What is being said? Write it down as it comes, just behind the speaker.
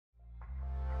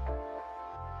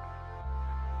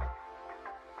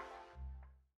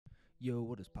Yo,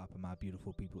 what is poppin', my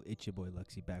beautiful people? It's your boy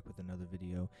Luxyyy back with another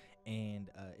video,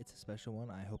 and it's a special one.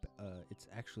 I hope it's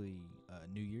actually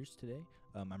New Year's today.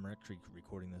 I'm actually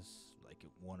recording this like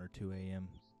at 1 or 2 a.m.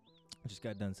 I just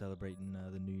got done celebrating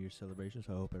the New Year's celebration,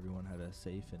 so I hope everyone had a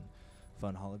safe and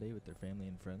fun holiday with their family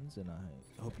and friends, and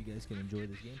I hope you guys can enjoy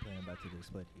this gameplay I'm about to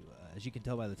display to you. As you can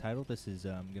tell by the title, this is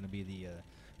going to be the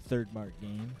third mark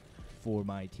game for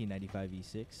my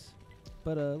T95E6.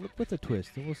 But with a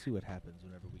twist, and we'll see what happens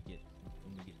when we get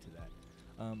to that.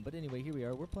 But anyway, here we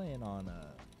are. We're playing on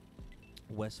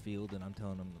Westfield, and I'm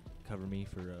telling them to cover me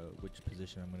for which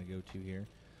position I'm going to go to here.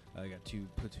 I got two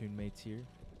platoon mates here,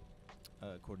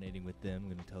 coordinating with them. I'm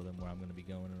going to tell them where I'm going to be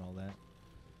going and all that.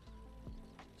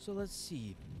 So let's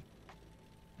see.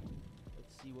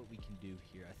 Let's see what we can do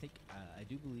here. I think I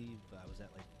do believe I was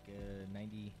at like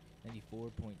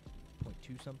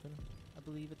 94.2 something, I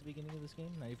believe, at the beginning of this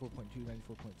game. 94.2,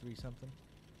 94.3 something.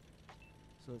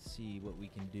 So let's see what we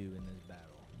can do in this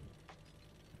battle.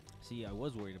 See, I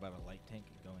was worried about a light tank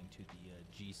going to the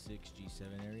G6,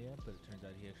 G7 area, but it turns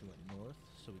out he actually went north,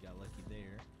 so we got lucky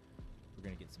there. We're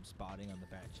going to get some spotting on the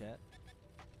back chat.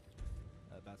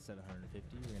 About 750.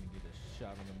 We're going to get a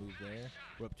shot on the move there.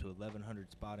 We're up to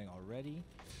 1100 spotting already.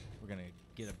 We're going to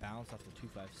get a bounce off the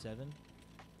 257.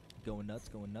 Going nuts,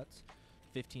 going nuts.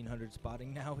 1500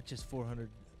 spotting now, which is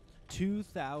 400.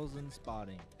 2000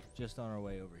 spotting just on our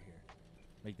way over here.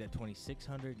 Make that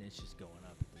 2600, and it's just going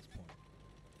up at this point.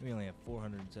 We only have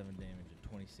 407 damage and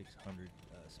 2600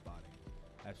 spotting.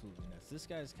 Absolutely nuts. This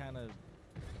guy's kind of,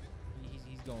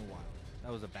 he's going wild. That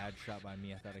was a bad shot by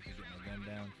me. I thought I could get my gun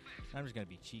down. I'm just going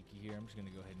to be cheeky here. I'm just going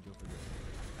to go ahead and go for this.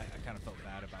 I kind of felt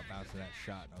bad about bouncing that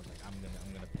shot, and I was like, I'm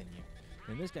gonna pin you.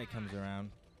 And this guy comes around,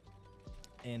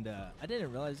 and I didn't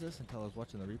realize this until I was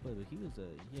watching the replay, but he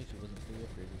actually wasn't fully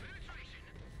upgraded.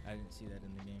 I didn't see that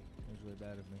in the game. It was really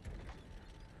bad of me.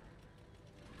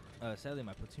 Sadly,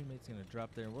 my platoon mate's going to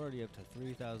drop there. We're already up to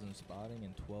 3,000 spotting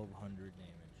and 1,200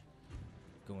 damage.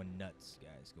 Going nuts,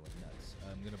 guys. Going nuts.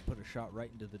 I'm going to put a shot right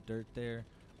into the dirt there.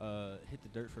 Hit the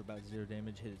dirt for about 0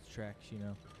 damage. Hit its tracks, you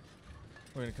know.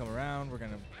 We're going to come around. We're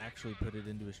going to actually put it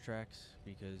into his tracks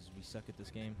because we suck at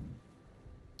this game.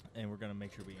 And we're going to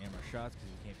make sure we aim our shots because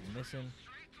we can't be missing.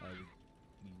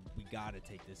 We got to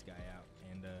take this guy out.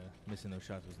 And missing those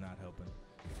shots was not helping.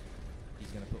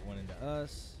 He's going to put one into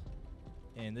us.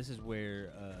 And this is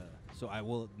where,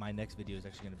 my next video is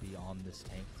actually going to be on this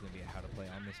tank. It's going to be how to play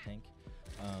on this tank.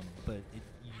 But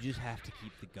you just have to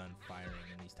keep the gun firing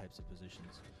in these types of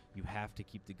positions. You have to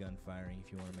keep the gun firing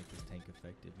if you want to make this tank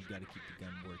effective. You got to keep the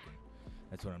gun working.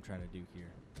 That's what I'm trying to do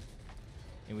here.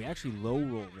 And we actually low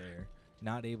roll there,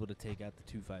 not able to take out the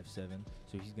 257.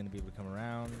 So he's going to be able to come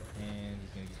around, and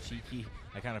he's going to get cheeky.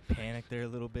 I kind of panicked there a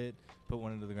little bit, put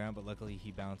one into the ground, but luckily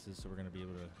he bounces, so we're going to be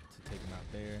able to take him out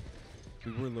there.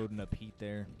 We were loading up heat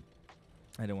there.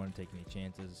 I didn't want to take any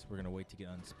chances. We're going to wait to get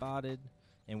unspotted.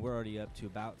 And we're already up to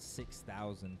about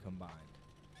 6,000 combined.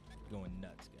 Going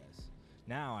nuts, guys.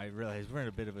 Now I realize we're in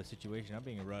a bit of a situation. I'm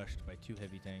being rushed by 2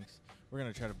 heavy tanks. We're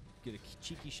going to try to get a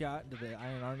cheeky shot into the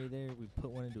Iron Army there. We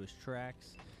put one into his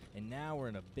tracks. And now we're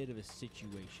in a bit of a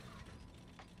situation.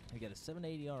 We got a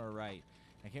 780 on our right.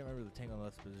 I can't remember the tank on the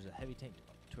left, but there's a heavy tank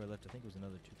to our left. I think it was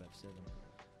another 257.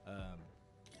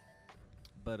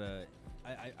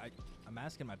 I'm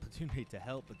asking my platoon mate to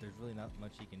help, but there's really not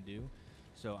much he can do.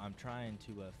 So I'm trying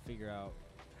to figure out,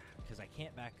 because I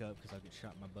can't back up because I'll get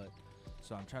shot in my butt.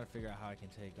 So I'm trying to figure out how I can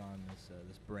take on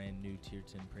this brand new tier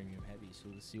 10 premium heavy. So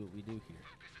let's see what we do here.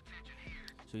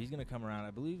 So he's gonna come around.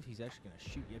 I believe he's actually gonna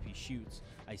shoot. Yep, he shoots.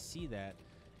 I see that,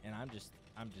 and I'm just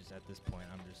at this point,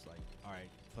 I'm just like, all right,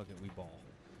 fuck it, we ball.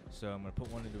 So I'm gonna put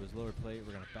one into his lower plate.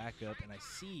 We're gonna back up, and I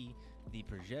see the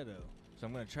Progetto. So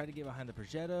I'm going to try to get behind the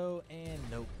Progetto, and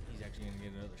nope, he's actually going to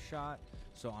get another shot.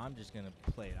 So I'm just going to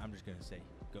play it. I'm just going to say,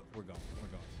 go, we're going.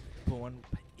 Put one,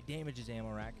 damage his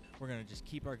ammo rack. We're going to just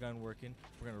keep our gun working.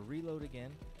 We're going to reload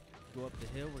again, go up the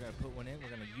hill. We're going to put one in. We're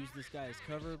going to use this guy as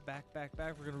cover. Back.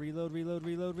 We're going to reload.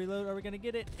 Are we going to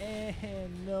get it?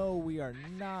 And no, we are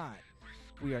not.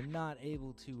 We are not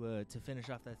able to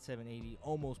finish off that 780.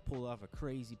 Almost pulled off a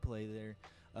crazy play there.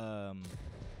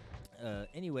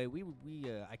 Anyway,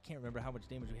 I can't remember how much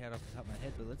damage we had off the top of my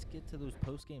head, but let's get to those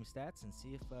post-game stats and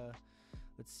see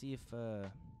if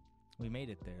we made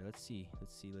it there. Let's see.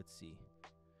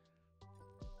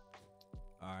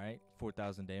 All right,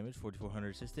 4,000 damage,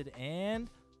 4,400 assisted, and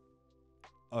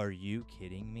are you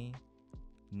kidding me?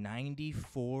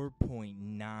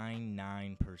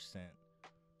 94.99%.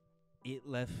 It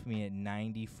left me at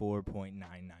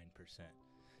 94.99%.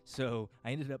 So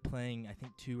I ended up playing, I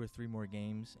think, 2 or 3 more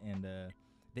games, and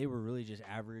They were really just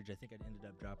average. I think I ended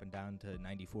up dropping down to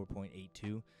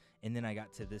 94.82. And then I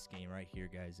got to this game right here,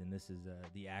 guys. And this is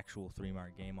the actual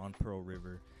 3-mark game on Pearl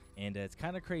River. And it's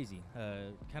kind of crazy.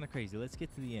 Let's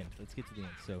get to the end.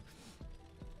 So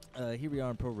here we are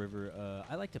on Pearl River.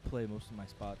 I like to play most of my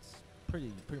spots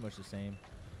pretty much the same.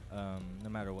 No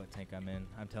matter what tank I'm in.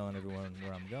 I'm telling everyone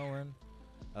where I'm going.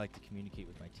 I like to communicate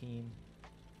with my team.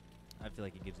 I feel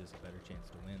like it gives us a better chance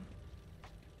to win.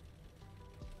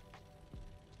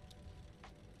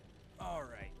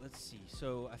 Alright, let's see.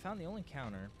 So I found the only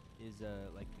counter is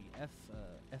like the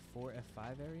F4,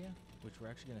 F5 area, which we're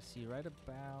actually going to see right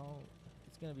about,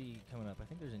 it's going to be coming up. I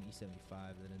think there's an E75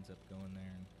 that ends up going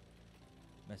there and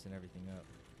messing everything up.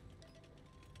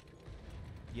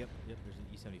 Yep, there's an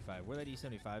E75. Where that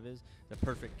E75 is, the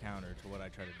perfect counter to what I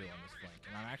try to do on this flank.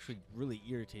 And I'm actually really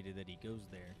irritated that he goes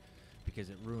there because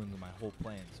it ruins my whole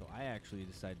plan. So I actually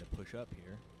decided to push up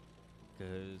here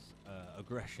because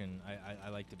aggression, I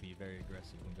like to be very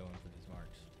aggressive when going for these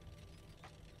marks.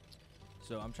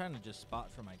 So I'm trying to just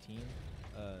spot for my team.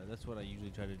 That's what I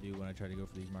usually try to do when I try to go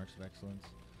for these marks of excellence,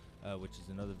 which is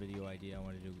another video idea I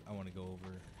want to do. I want to go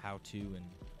over how to and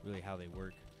really how they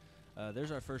work.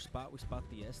 There's our first spot. We spot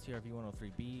the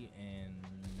STRV-103B, and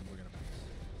we're going to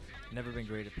bounce. Never been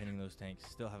great at pinning those tanks.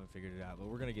 Still haven't figured it out, but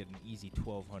we're going to get an easy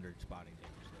 1,200 spotting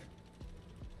damage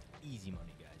there. Easy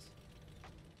money, guys.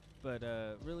 But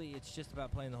really, it's just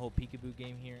about playing the whole peekaboo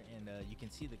game here, and you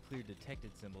can see the clear detected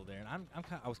symbol there. And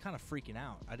I was kind of freaking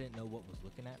out. I didn't know what was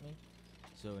looking at me.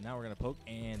 So now we're going to poke,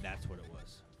 and that's what it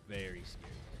was. Very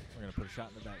scary. We're going to put a shot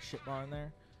into that shit bar in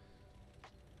there.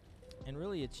 And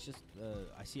really, it's just,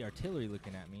 I see artillery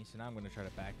looking at me, so now I'm going to try to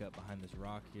back up behind this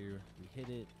rock here. We hit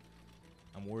it.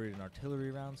 I'm worried an artillery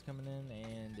round's coming in,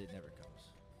 and it never comes.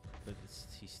 But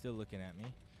he's still looking at me.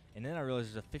 And then I realized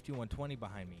there's a 5120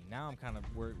 behind me. Now I'm kind of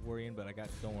worrying, but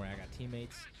don't worry, I got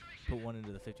teammates. Put one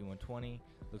into the 5120.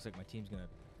 Looks like my team's going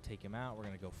to take him out. We're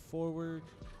going to go forward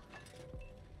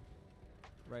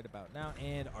right about now,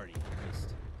 and already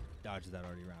missed. Dodged that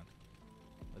already round.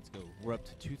 Let's go. We're up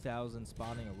to 2,000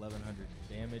 spotting, 1,100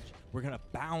 damage. We're going to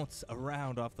bounce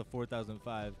around off the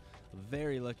 4,005.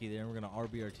 Very lucky there, and we're going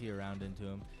to RBRT around into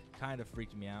him. Kind of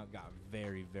freaked me out. Got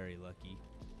very, very lucky.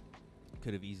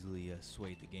 Could have easily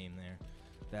swayed the game there.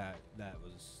 That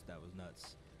was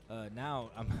nuts.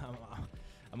 Now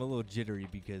I'm a little jittery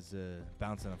because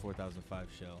bouncing a 4,005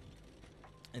 shell.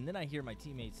 And then I hear my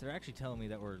teammates. They're actually telling me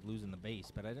that we're losing the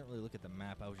base, but I didn't really look at the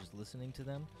map. I was just listening to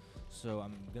them. So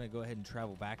I'm gonna go ahead and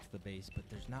travel back to the base, but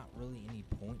there's not really any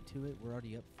point to it. We're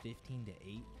already up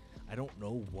 15-8. I don't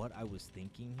know what I was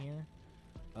thinking here.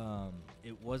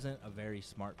 It wasn't a very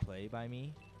smart play by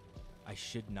me. I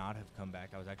should not have come back.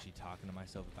 I was actually talking to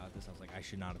myself about this. I was like, I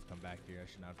should not have come back here.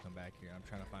 I'm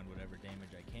trying to find whatever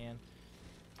damage I can.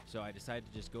 So I decided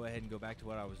to just go ahead and go back to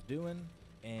what I was doing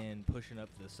and pushing up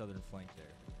the southern flank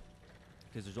there.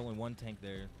 Because there's only one tank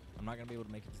there. I'm not going to be able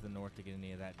to make it to the north to get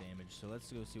any of that damage. So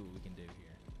let's go see what we can do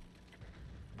here.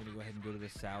 I'm going to go ahead and go to the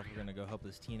south. We're going to go help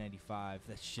this T95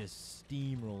 that's just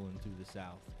steamrolling through the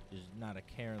south. There's not a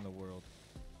care in the world.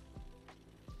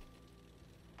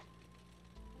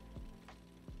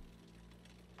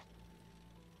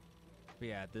 But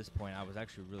yeah, at this point, I was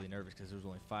actually really nervous because there was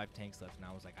only 5 tanks left, and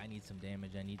I was like, I need some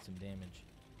damage.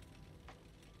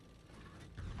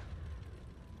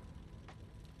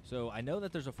 So I know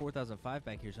that there's a 4005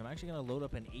 back here, so I'm actually going to load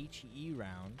up an HE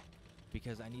round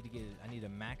because I need to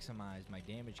maximize my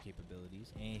damage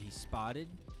capabilities. And he spotted.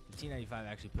 The T95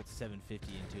 actually puts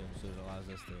 750 into him, so it allows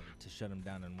us to shut him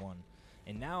down in one.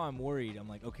 And now I'm worried. I'm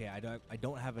like, okay, I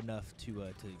don't have enough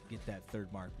to get that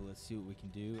third mark, but let's see what we can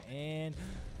do. And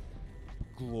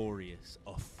glorious,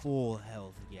 a full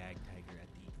health Yag Tiger at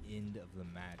the end of the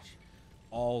match,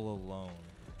 all alone,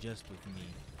 just with me.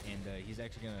 And he's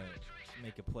actually gonna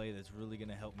make a play that's really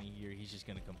gonna help me here. He's just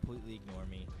gonna completely ignore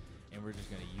me, and we're just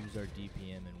gonna use our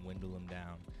DPM and windle him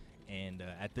down. And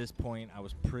at this point, I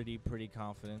was pretty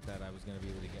confident that I was gonna be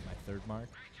able to get my third mark,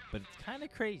 but it's kind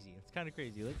of crazy.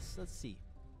 Let's see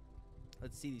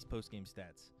these post-game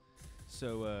stats.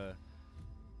 So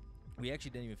we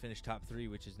actually didn't even finish top 3,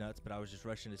 which is nuts, but I was just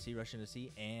rushing to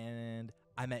see, and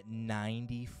I'm at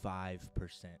 95%.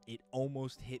 It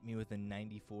almost hit me with a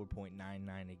 94.99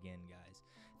 again, guys.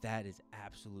 That is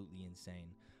absolutely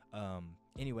insane.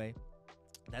 Anyway,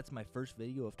 that's my first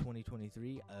video of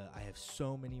 2023. I have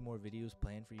so many more videos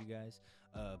planned for you guys.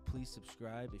 Please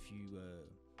subscribe if you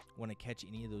want to catch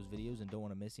any of those videos and don't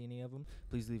want to miss any of them.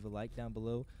 Please leave a like down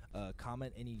below.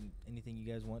 Comment anything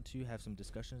you guys want to. Have some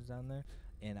discussions down there.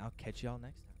 And I'll catch y'all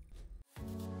next time.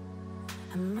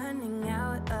 I'm running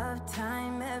out of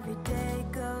time. Every day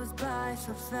goes by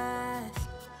so fast.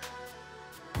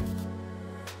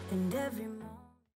 And every